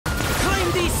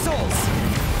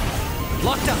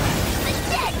Locked up! The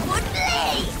dead would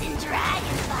blaze in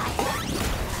dragonfire!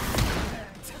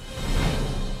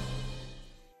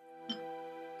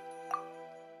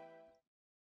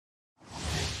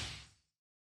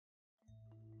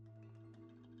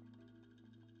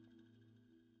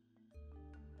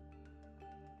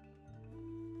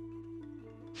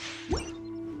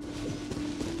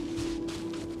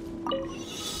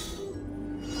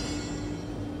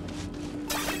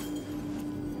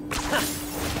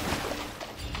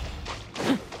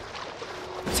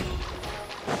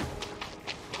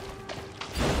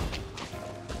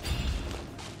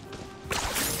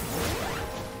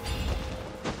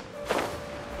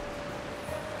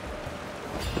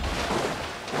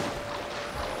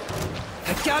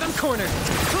 Got him cornered!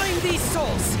 Claim these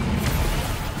souls!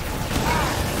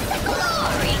 The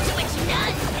glory to which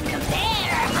none can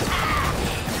compare!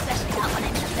 Especially not when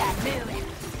I'm in a bad mood.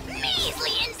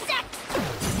 Measly insects!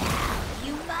 Now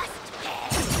you must pay!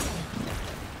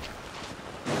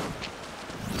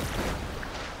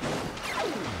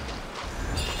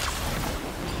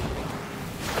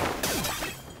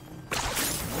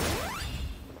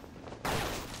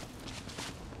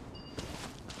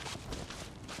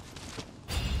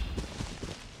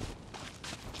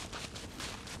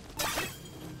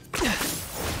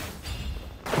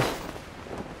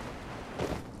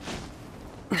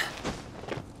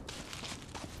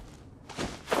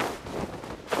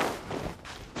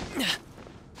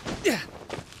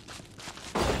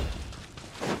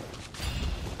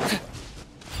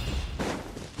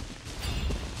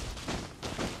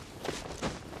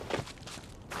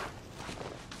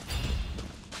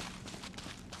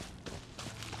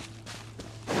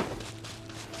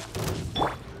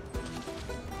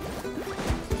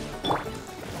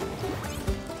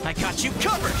 I got you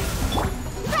covered!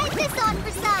 Write this on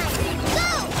for size!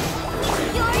 Go!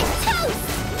 You're toast!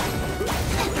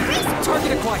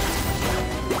 Target acquired!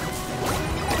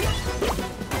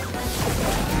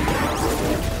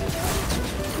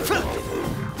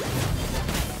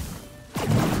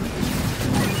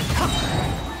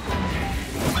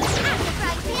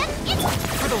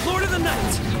 For the Lord of the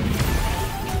Night!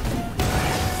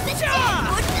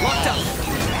 Locked up!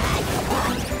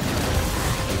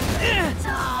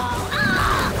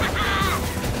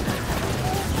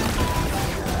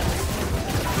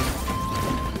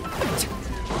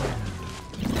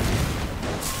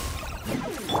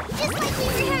 Just like we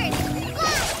rehearsed!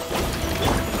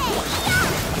 Hey,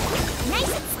 stop!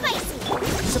 Nice and spicy!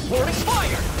 Supporting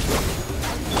fire!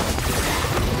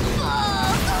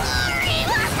 Oh, glory!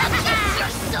 It's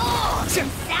your soul!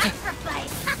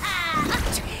 Sacrifice!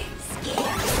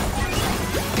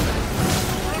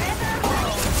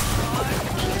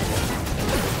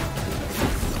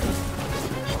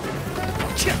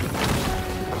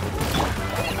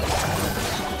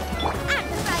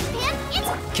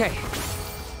 Okay.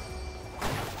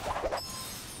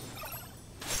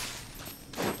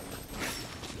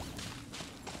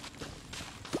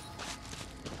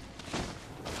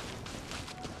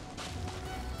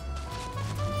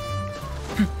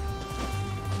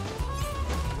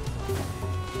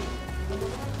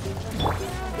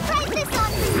 Try this on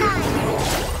the side.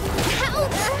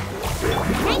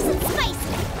 Nice and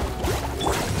spicy.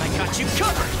 I got you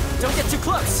covered! Don't get too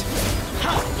close!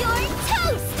 You're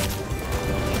toast!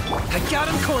 I got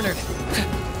him cornered!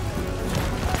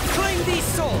 Claim these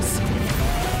souls!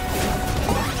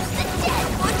 The dead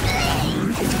would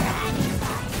blaze!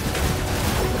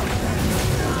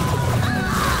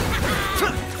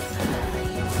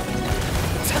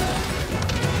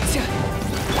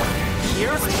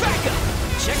 Here's backup!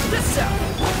 Check this out!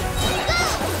 Go!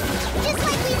 Just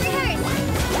like we rehearsed!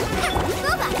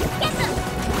 Thoma, get them!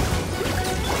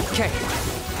 Okay.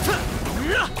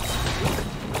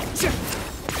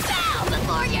 Bow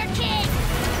before your king!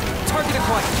 Target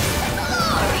acquired!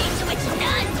 Glory to which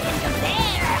none can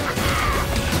compare!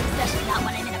 Especially not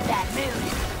when I'm in a bad mood.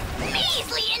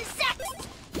 Measly insects!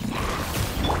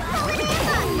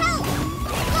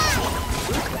 Help!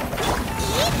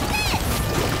 Eat this!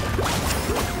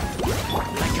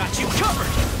 I got you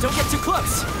covered! Don't get too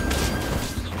close!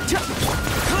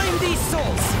 Claim these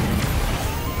souls!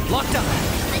 Locked up!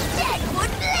 The dead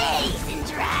would blaze in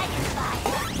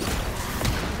dragonfire!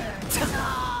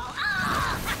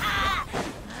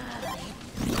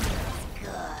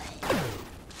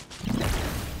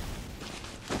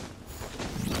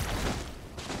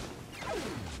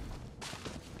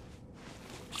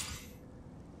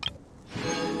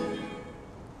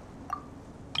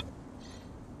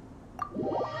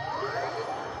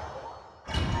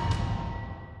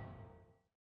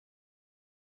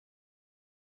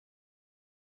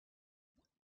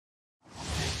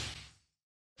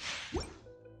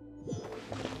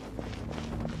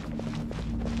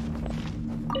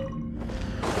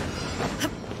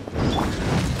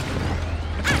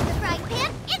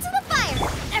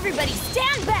 Everybody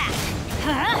stand back!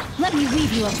 Huh? Let me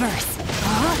weave you a verse.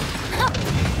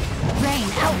 Rain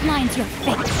outlines your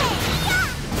fate.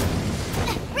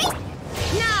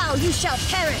 Now you shall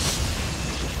perish!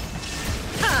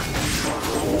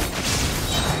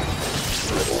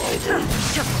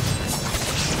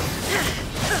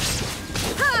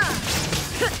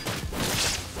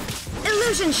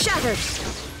 Illusion shattered!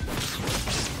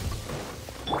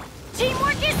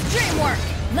 Teamwork is dreamwork!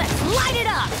 Let's light it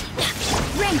up!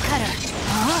 Rain cutter!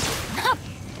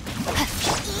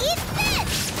 Eat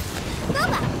this!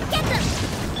 Thoma, get them!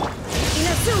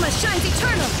 Inazuma shines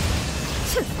eternal!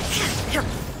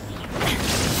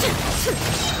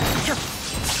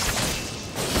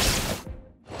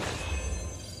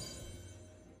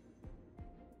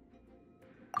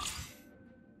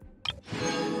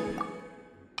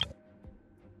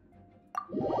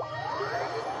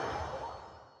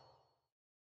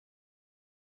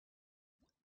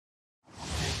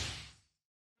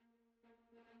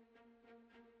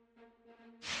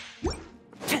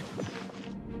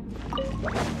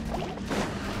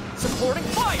 Supporting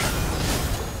fire!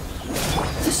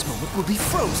 This moment will be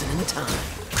frozen in time.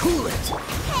 Cool it!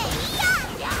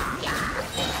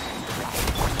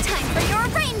 Time for your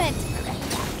arraignment!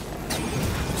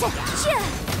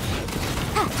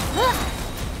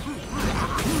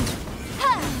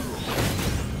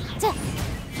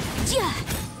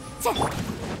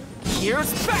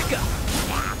 Here's backup!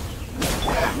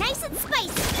 Nice and spicy!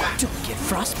 Don't get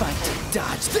frostbite.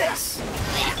 Dodge this!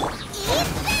 Eat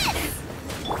this!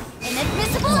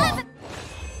 Inadmissible evidence!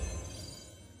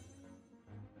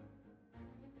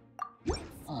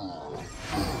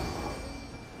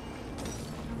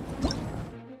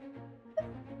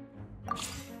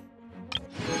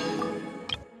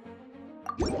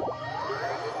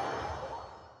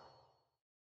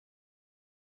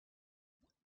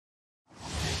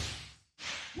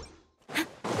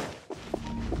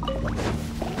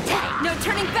 No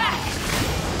turning back!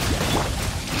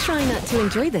 Try not to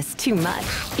enjoy this too much.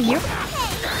 You're...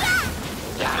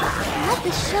 Let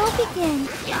the show begin.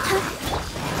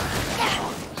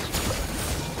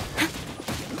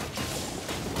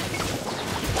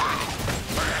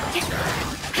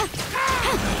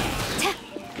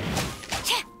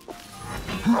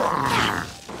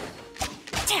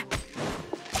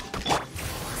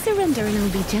 Surrender and I'll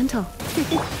be gentle.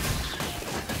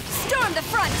 Storm the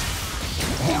front!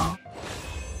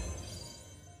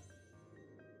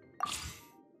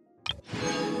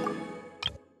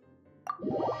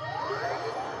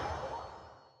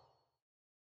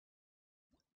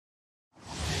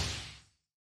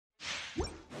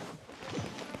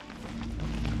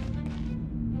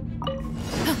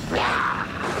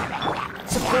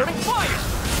 Supporting fire!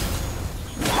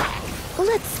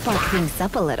 Let's spark things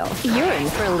up a little. You're in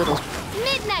for a little...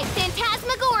 Midnight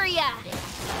Phantasmagoria!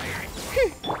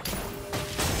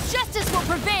 Justice will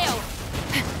prevail!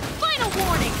 Final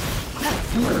warning!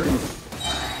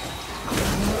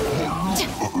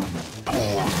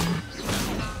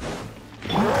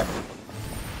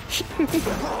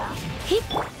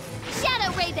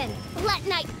 Shadow Raven, let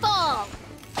night fall!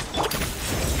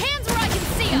 Hands where I can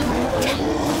see them!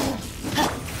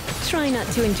 Try not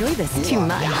to enjoy this too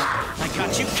much. I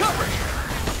got you covered!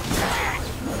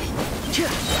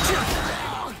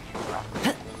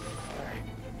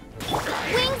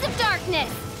 Wings of darkness,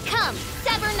 come,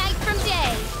 sever night from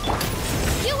day!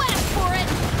 You asked for it!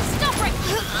 Stop right...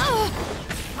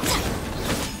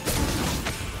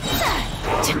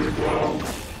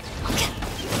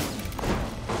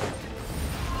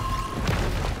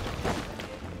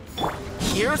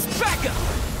 Here's backup!